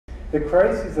The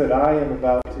crisis that I am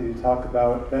about to talk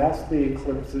about vastly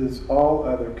eclipses all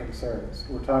other concerns.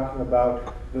 We're talking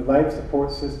about the life support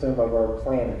system of our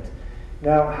planet.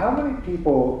 Now, how many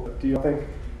people do you think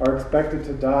are expected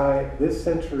to die this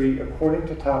century, according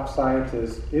to top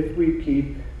scientists, if we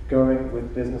keep going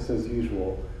with business as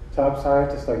usual? Top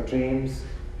scientists like James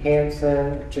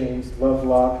Hansen, James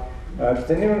Lovelock. Does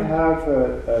anyone have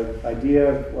an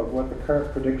idea of what the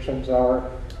current predictions are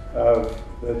of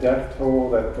the death toll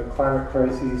that the climate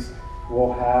crises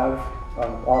will have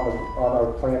on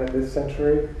our planet this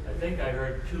century? I think I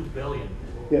heard 2 billion.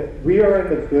 Yeah, we are in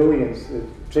the billions.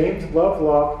 James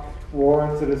Lovelock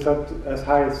warns that it's up to as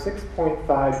high as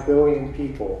 6.5 billion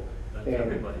people. That's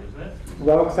everybody, isn't it?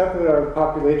 Well, except that our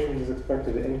population is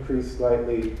expected to increase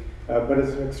slightly, but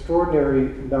it's an extraordinary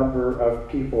number of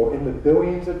people, in the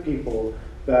billions of people,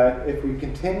 that if we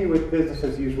continue with business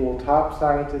as usual, top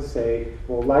scientists say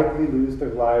will likely lose their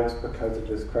lives because of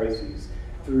this crisis.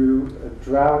 Through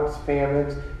droughts,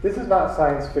 famines. This is not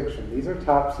science fiction. These are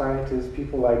top scientists,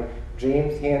 people like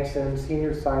James Hansen,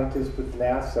 senior scientist with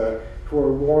NASA, who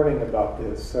are warning about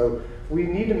this. So we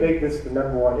need to make this the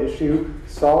 #1 issue.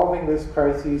 Solving this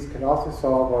crisis can also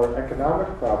solve our economic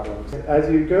problems. As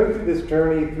you go through this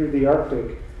journey through the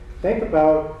Arctic, think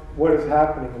about what is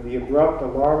happening and the abrupt,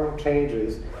 alarming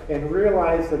changes, and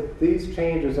realize that these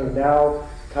changes are now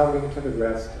coming to the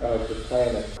rest of the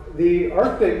planet. The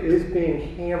Arctic is being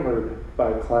hammered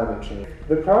by climate change.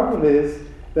 The problem is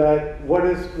that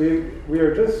we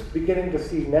are just beginning to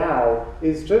see now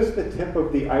is just the tip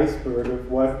of the iceberg of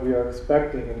what we are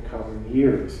expecting in coming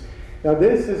years. Now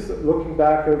this is looking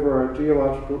back over our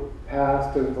geological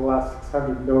past over the last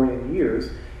 600 million years,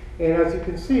 and as you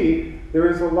can see, there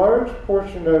is a large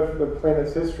portion of the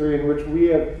planet's history in which we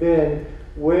have been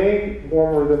way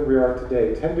warmer than we are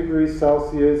today. 10 degrees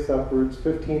Celsius upwards,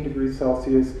 15 degrees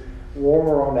Celsius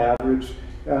warmer on average.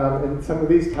 In some of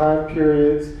these time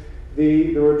periods,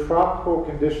 there were tropical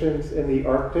conditions in the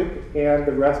Arctic, and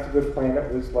the rest of the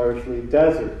planet was largely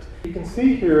desert. You can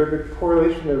see here the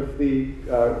correlation of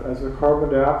as the carbon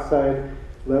dioxide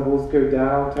levels go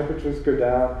down, temperatures go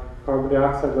down, carbon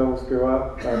dioxide levels go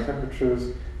up,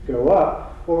 temperatures go up.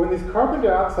 Well, when these carbon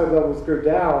dioxide levels go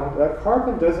down, that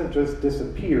carbon doesn't just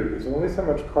disappear. There's only so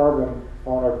much carbon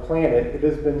on our planet. It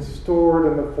has been stored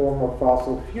in the form of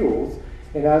fossil fuels.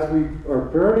 And as we are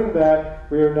burning that,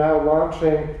 we are now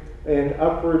launching an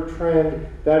upward trend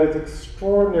that is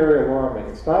extraordinarily alarming.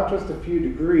 It's not just a few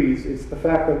degrees, it's the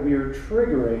fact that we are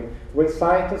triggering what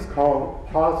scientists call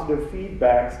positive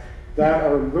feedbacks that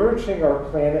are lurching our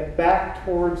planet back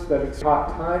towards that hot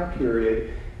time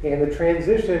period, and the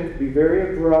transition can be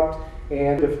very abrupt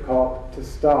and difficult to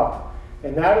stop.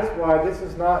 And that is why this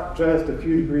is not just a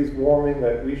few degrees warming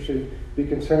that we should be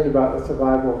concerned about the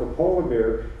survival of the polar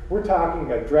bear. We're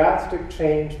talking a drastic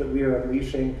change that we are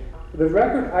unleashing. The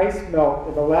record ice melt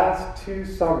in the last 2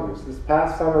 summers, this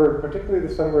past summer, particularly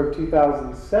the summer of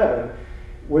 2007,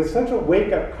 was such a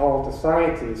wake-up call to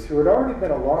scientists who had already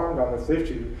been alarmed on this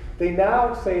issue. They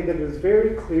now say that it is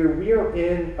very clear we are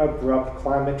in abrupt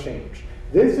climate change.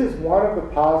 This is one of the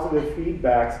positive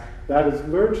feedbacks that is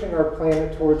lurching our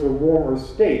planet towards a warmer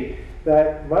state,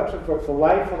 that much of the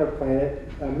life on our planet,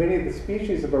 many of the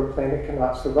species of our planet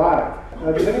cannot survive.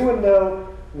 Does anyone know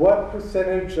what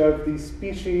percentage of the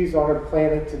species on our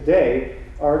planet today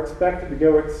are expected to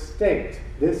go extinct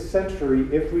this century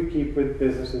if we keep with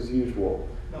business as usual?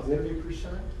 About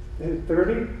 30%?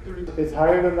 30? It's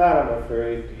higher than that, I'm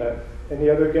afraid. Any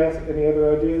other guess? Any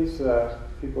other ideas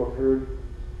people have heard?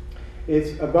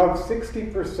 It's above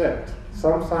 60%.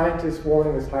 Some scientists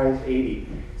warning as high as 80.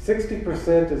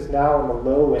 60% is now on the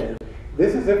low end.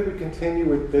 This is if we continue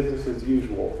with business as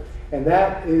usual. And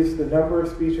that is the number of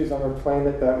species on our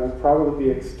planet that will probably be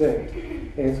extinct.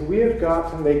 And so we have got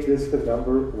to make this the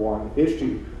 #1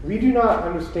 issue. We do not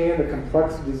understand the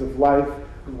complexities of life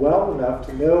well enough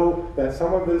to know that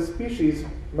some of those species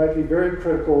might be very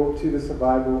critical to the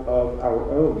survival of our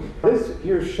own. This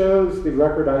here shows the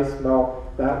record ice melt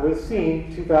that was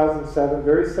seen 2007,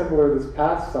 very similar this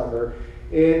past summer.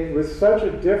 It was such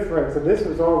a difference, and this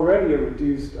was already a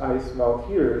reduced ice melt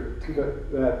here,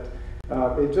 that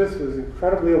it just was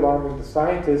incredibly alarming to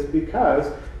scientists, because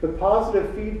the positive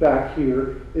feedback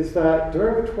here is that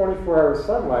during the 24-hour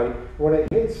sunlight, when it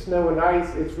hits snow and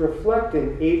ice, it's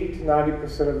reflecting 80 to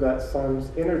 90% of that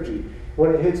sun's energy.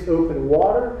 When it hits open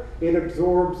water, it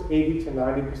absorbs 80 to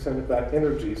 90% of that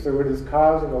energy. So it is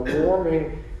causing a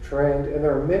warming trend, and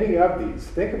there are many of these.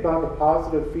 Think about the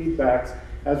positive feedbacks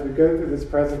as we go through this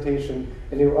presentation,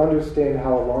 and you'll understand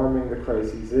how alarming the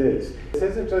crisis is. This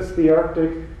isn't just the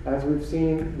Arctic, as we've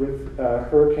seen with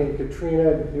Hurricane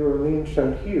Katrina and New Orleans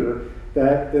shown here,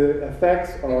 that the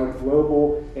effects are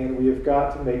global, and we have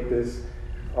got to make this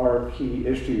our key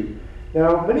issue.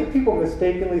 Now, many people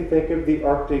mistakenly think of the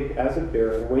Arctic as a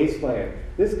barren wasteland.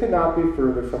 This cannot be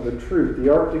further from the truth. The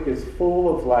Arctic is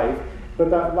full of life, but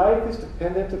that life is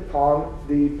dependent upon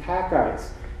the pack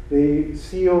ice. The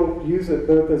seal use it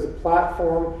both as a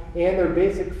platform, and their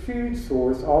basic food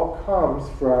source all comes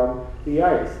from the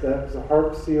ice. That's a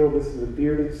harp seal, this is a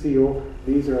bearded seal,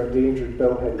 these are endangered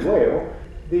bowhead whale.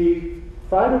 The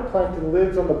phytoplankton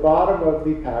lives on the bottom of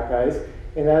the pack ice,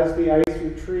 and as the ice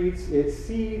retreats, it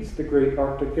seeds the great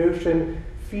Arctic Ocean,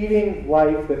 feeding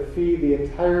life that feed the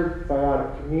entire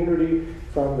biotic community,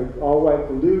 from the all-white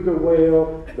beluga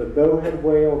whale, the bowhead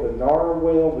whale, the narwhal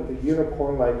whale with the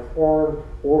unicorn-like horn,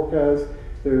 orcas.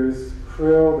 There's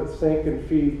krill that sink and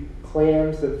feed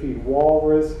clams that feed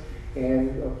walrus,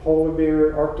 and a polar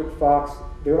bear, Arctic fox.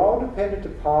 They're all dependent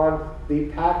upon the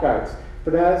pack ice.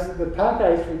 But as the pack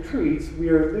ice retreats, we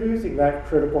are losing that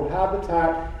critical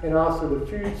habitat and also the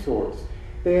food source.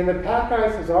 Then the pack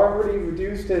ice has already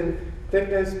reduced in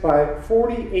thickness by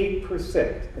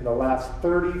 48% in the last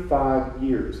 35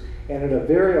 years, and at a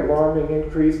very alarming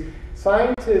increase.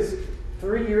 Scientists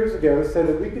 3 years ago said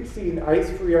that we could see an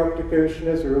ice-free Arctic Ocean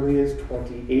as early as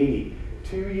 2080.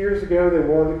 2 years ago, they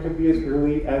warned it could be as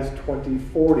early as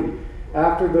 2040.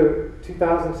 After the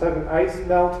 2007 ice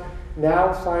melt,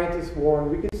 now scientists warn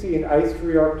we could see an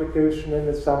ice-free Arctic Ocean in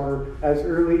the summer as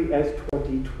early as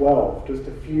 2012, just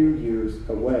a few years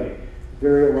away.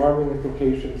 Very alarming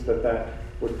implications that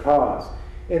would cause.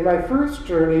 In my first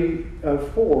journey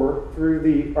of 4 through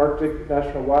the Arctic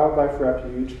National Wildlife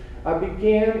Refuge, I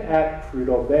began at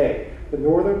Prudhoe Bay, the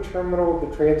northern terminal of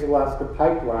the Trans-Alaska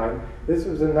Pipeline. This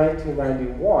was in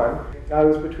 1991. I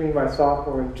was between my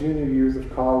sophomore and junior years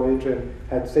of college and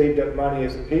had saved up money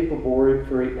as a paperboy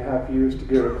for 8.5 years to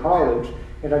go to college,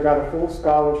 and I got a full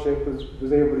scholarship,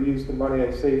 was able to use the money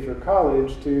I saved for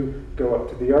college to go up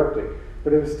to the Arctic.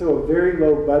 But it was still a very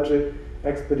low budget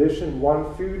expedition.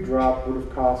 One food drop would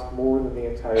have cost more than the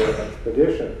entire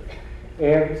expedition.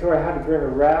 And so I had to bring a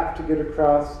raft to get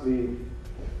across the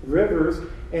rivers,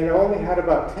 and I only had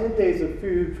about 10 days of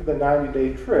food for the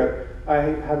 90-day trip. I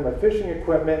had my fishing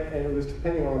equipment, and it was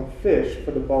depending on fish for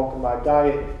the bulk of my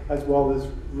diet, as well as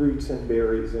roots and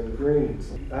berries and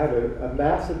greens. I had a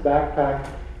massive backpack,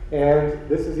 and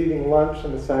this is eating lunch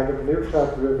in the Sagamore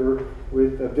River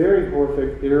with a very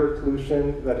horrific air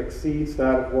pollution that exceeds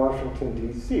that of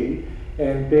Washington, D.C.,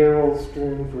 and barrels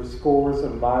strewn for scores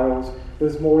of miles.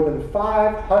 There's more than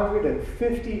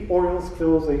 550 oil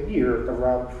spills a year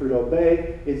around Prudhoe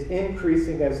Bay. It's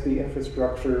increasing as the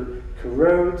infrastructure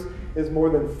corrodes. There's more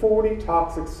than 40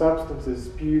 toxic substances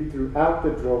spewed throughout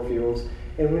the drill fields.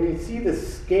 And when you see the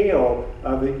scale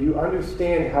of it, you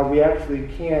understand how we actually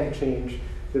can change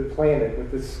the planet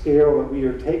with the scale that we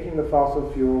are taking the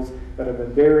fossil fuels that have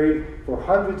been buried for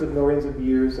hundreds of millions of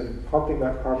years and pumping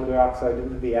that carbon dioxide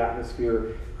into the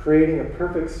atmosphere, creating a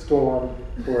perfect storm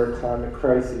for a climate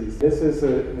crisis. This is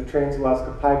in the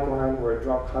Trans-Alaska Pipeline, where a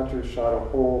drunk hunter shot a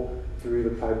hole through the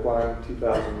pipeline in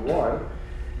 2001.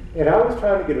 And I was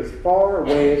trying to get as far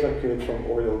away as I could from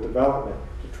oil development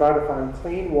to try to find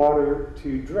clean water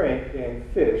to drink and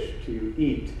fish to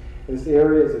eat. This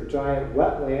area is a giant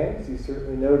wetland, as you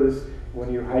certainly notice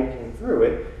when you're hiking through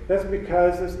it. That's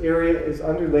because this area is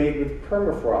underlaid with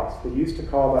permafrost. They used to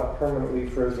call that permanently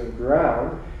frozen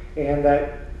ground, and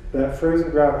that frozen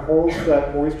ground holds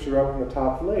that moisture up in the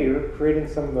top layer, creating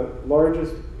some of the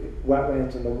largest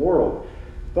wetlands in the world.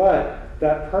 But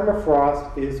that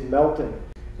permafrost is melting,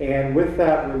 and with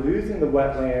that, we're losing the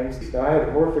wetlands. Now, I had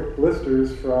horrific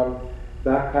blisters from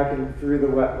backpacking through the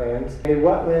wetlands. The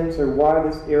wetlands are why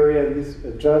this area,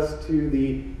 just to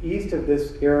the east of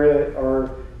this area,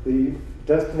 are the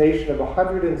destination of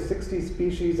 160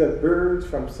 species of birds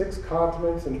from 6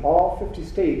 continents and all 50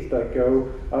 states that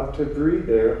go up to breed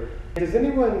there. Does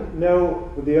anyone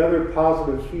know the other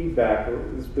positive feedback?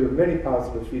 There are many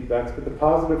positive feedbacks, but the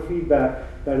positive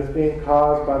feedback that is being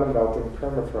caused by the melting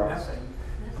permafrost.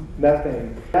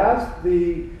 Methane. As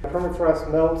the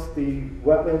permafrost melts, the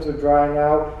wetlands are drying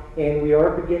out, and we are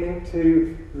beginning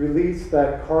to release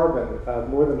that carbon,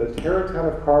 more than a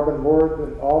teraton of carbon, more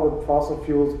than all the fossil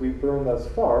fuels we've burned thus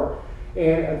far.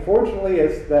 And unfortunately,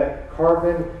 as that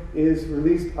carbon is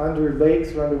released under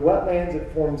lakes or under wetlands,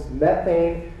 it forms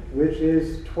methane, which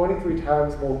is 23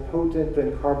 times more potent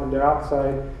than carbon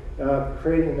dioxide,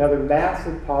 creating another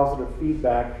massive positive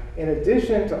feedback, in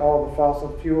addition to all the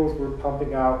fossil fuels we're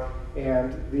pumping out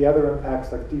and the other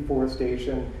impacts like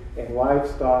deforestation and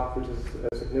livestock, which is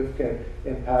a significant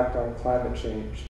impact on climate change.